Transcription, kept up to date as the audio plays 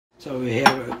So we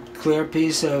have a clear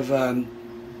piece of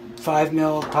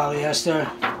 5mm polyester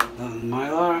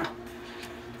Mylar.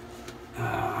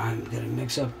 I'm going to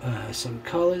mix up some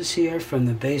colors here from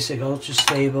the basic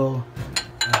UltraStable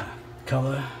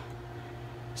color,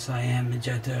 cyan,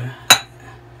 magenta,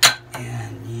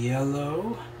 and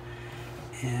yellow.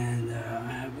 And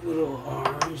I have a little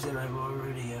orange that I've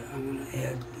already, I'm going to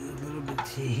add a little bit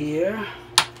to here.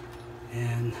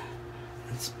 And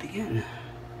let's begin.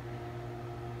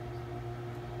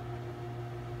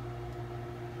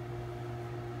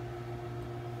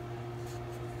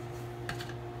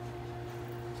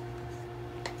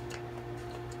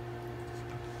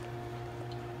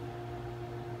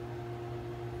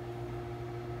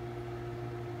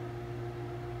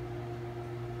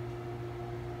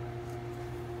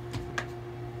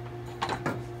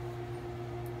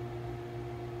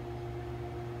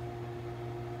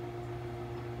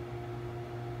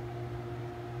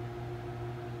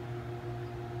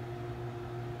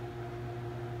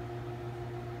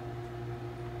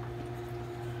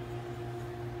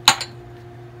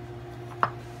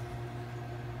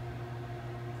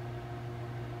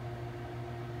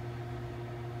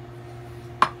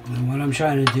 And what I'm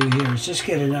trying to do here is just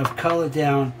get enough color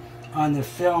down on the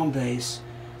film base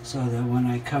so that when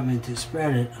I come in to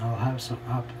spread it, I'll have some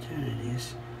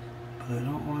opportunities. But I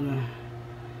don't want to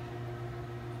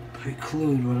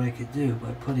preclude what I could do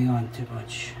by putting on too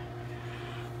much.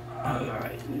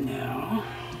 Alright, now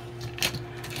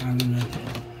I'm going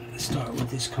to start with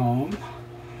this comb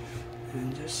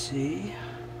and just see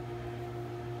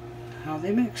how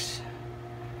they mix.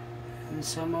 And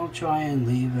some I'll try and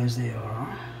leave as they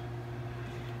are.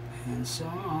 And so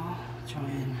I'll try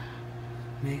and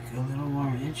make a little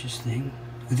more interesting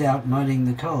without mudding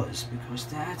the colors, because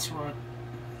that's what,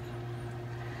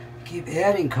 keep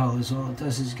adding colors, all it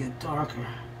does is get darker.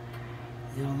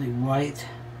 The only white,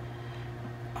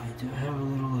 I do have a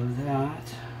little of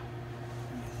that.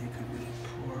 I think I'm going to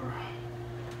pour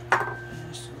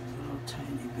just a little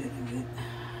tiny bit of it.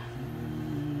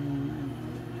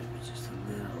 Maybe just a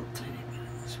little tiny bit of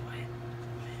this white.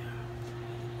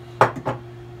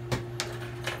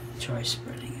 Try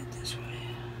spreading it this way.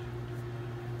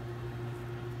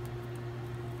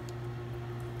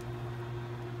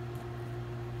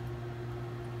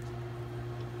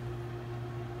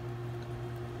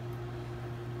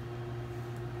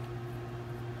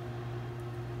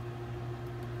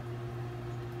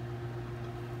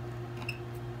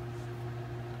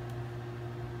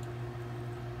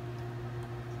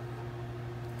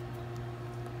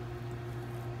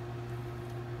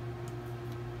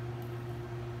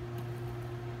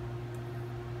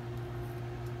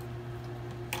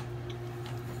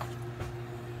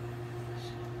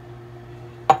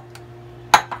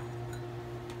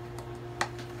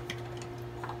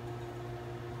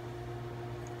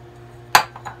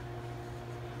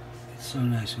 So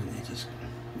nice when they just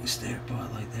stay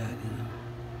apart like that, you know.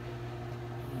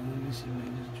 Let me see if I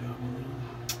can just drop a little.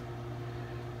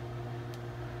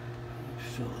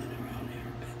 Fill in around here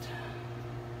a bit.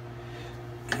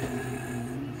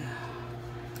 And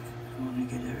I want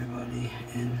to get everybody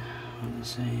in on the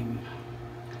same.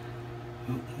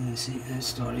 Oh, you see, it's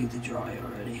starting to dry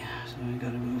already. So I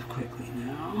gotta move quickly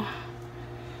now.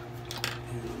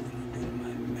 And a little bit of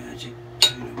my magic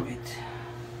China white.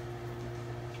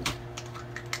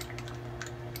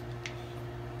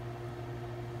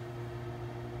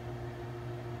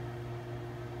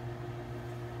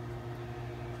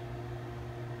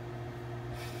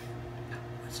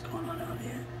 What's going on out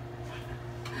here?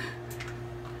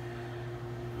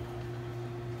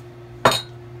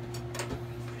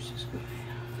 Push this guy.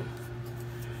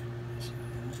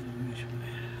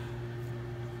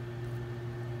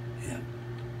 Yeah.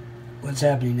 What's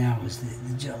happening now is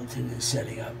the gelatin is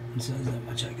setting up, and so there's not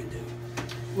much I can do.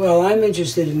 Well, I'm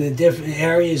interested in the different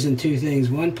areas and two things.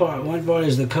 One part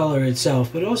is the color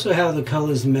itself, but also how the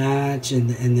colors match and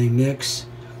they mix.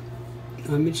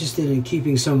 I'm interested in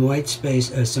keeping some white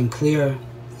space, some clear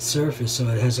surface, so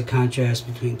it has a contrast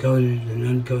between coated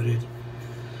and uncoated.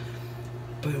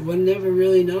 But one never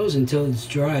really knows until it's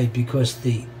dried, because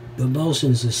the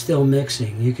emulsions are still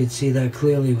mixing. You could see that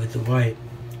clearly with the white,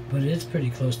 but it's pretty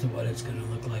close to what it's going to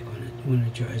look like when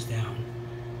it dries down.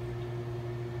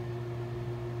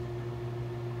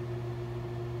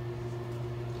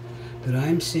 But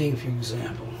I'm seeing, for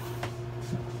example,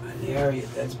 an area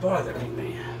that's bothering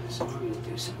me. So I'm going to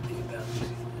do something about it. In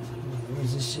other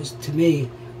words, it's just, to me,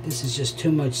 this is just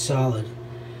too much solid.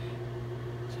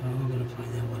 So I'm going to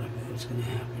find out what's going to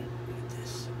happen with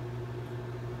this.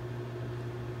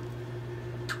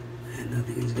 And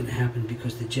nothing is going to happen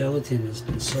because the gelatin has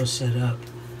been so set up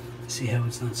See how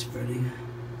it's not spreading?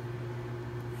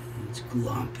 It's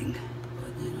glomping,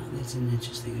 but you know, that's an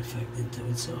interesting effect into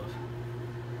itself.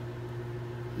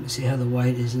 You see how the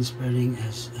white isn't spreading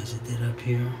as it did up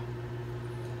here?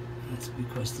 That's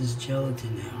because there's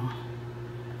gelatin now.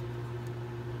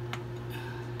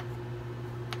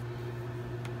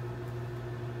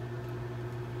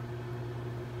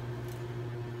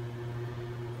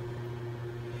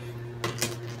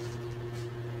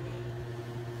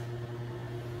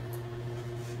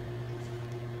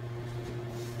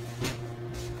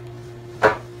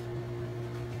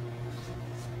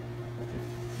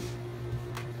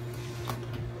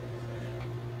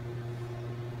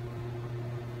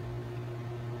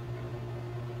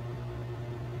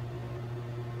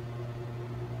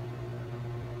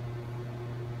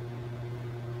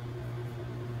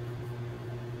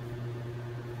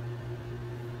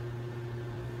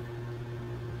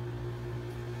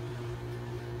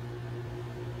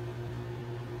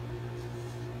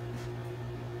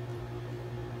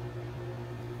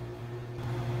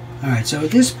 Alright, so at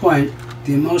this point,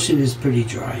 the emulsion is pretty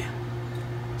dry.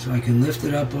 So I can lift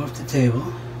it up off the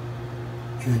table,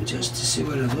 and just to see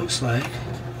what it looks like,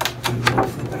 I'm going to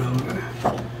flip it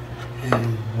over,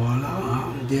 and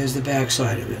voila, there's the back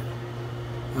side of it,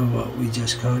 of what we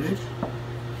just coated.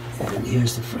 And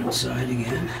here's the front side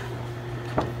again.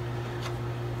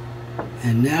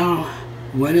 And now,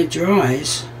 when it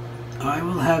dries, I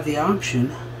will have the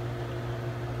option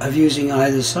of using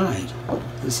either side.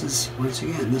 This is, once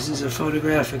again, this is a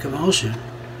photographic emulsion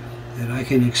that I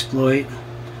can exploit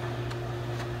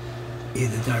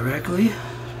either directly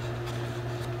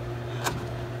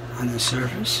on the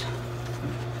surface,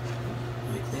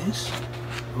 like this,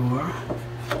 or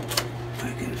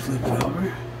I can flip it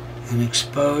over and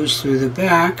expose through the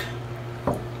back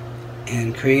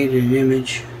and create an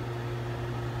image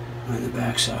on the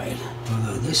back side.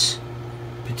 Although this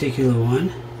particular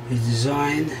one is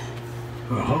designed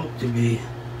or hoped to be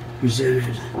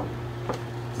presented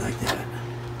like that.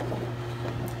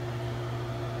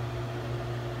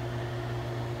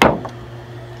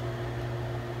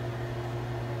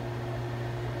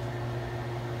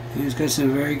 And it's got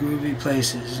some very groovy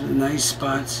places, nice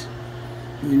spots.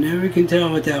 You never can tell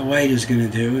what that white is going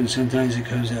to do, and sometimes it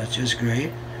comes out just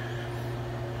great.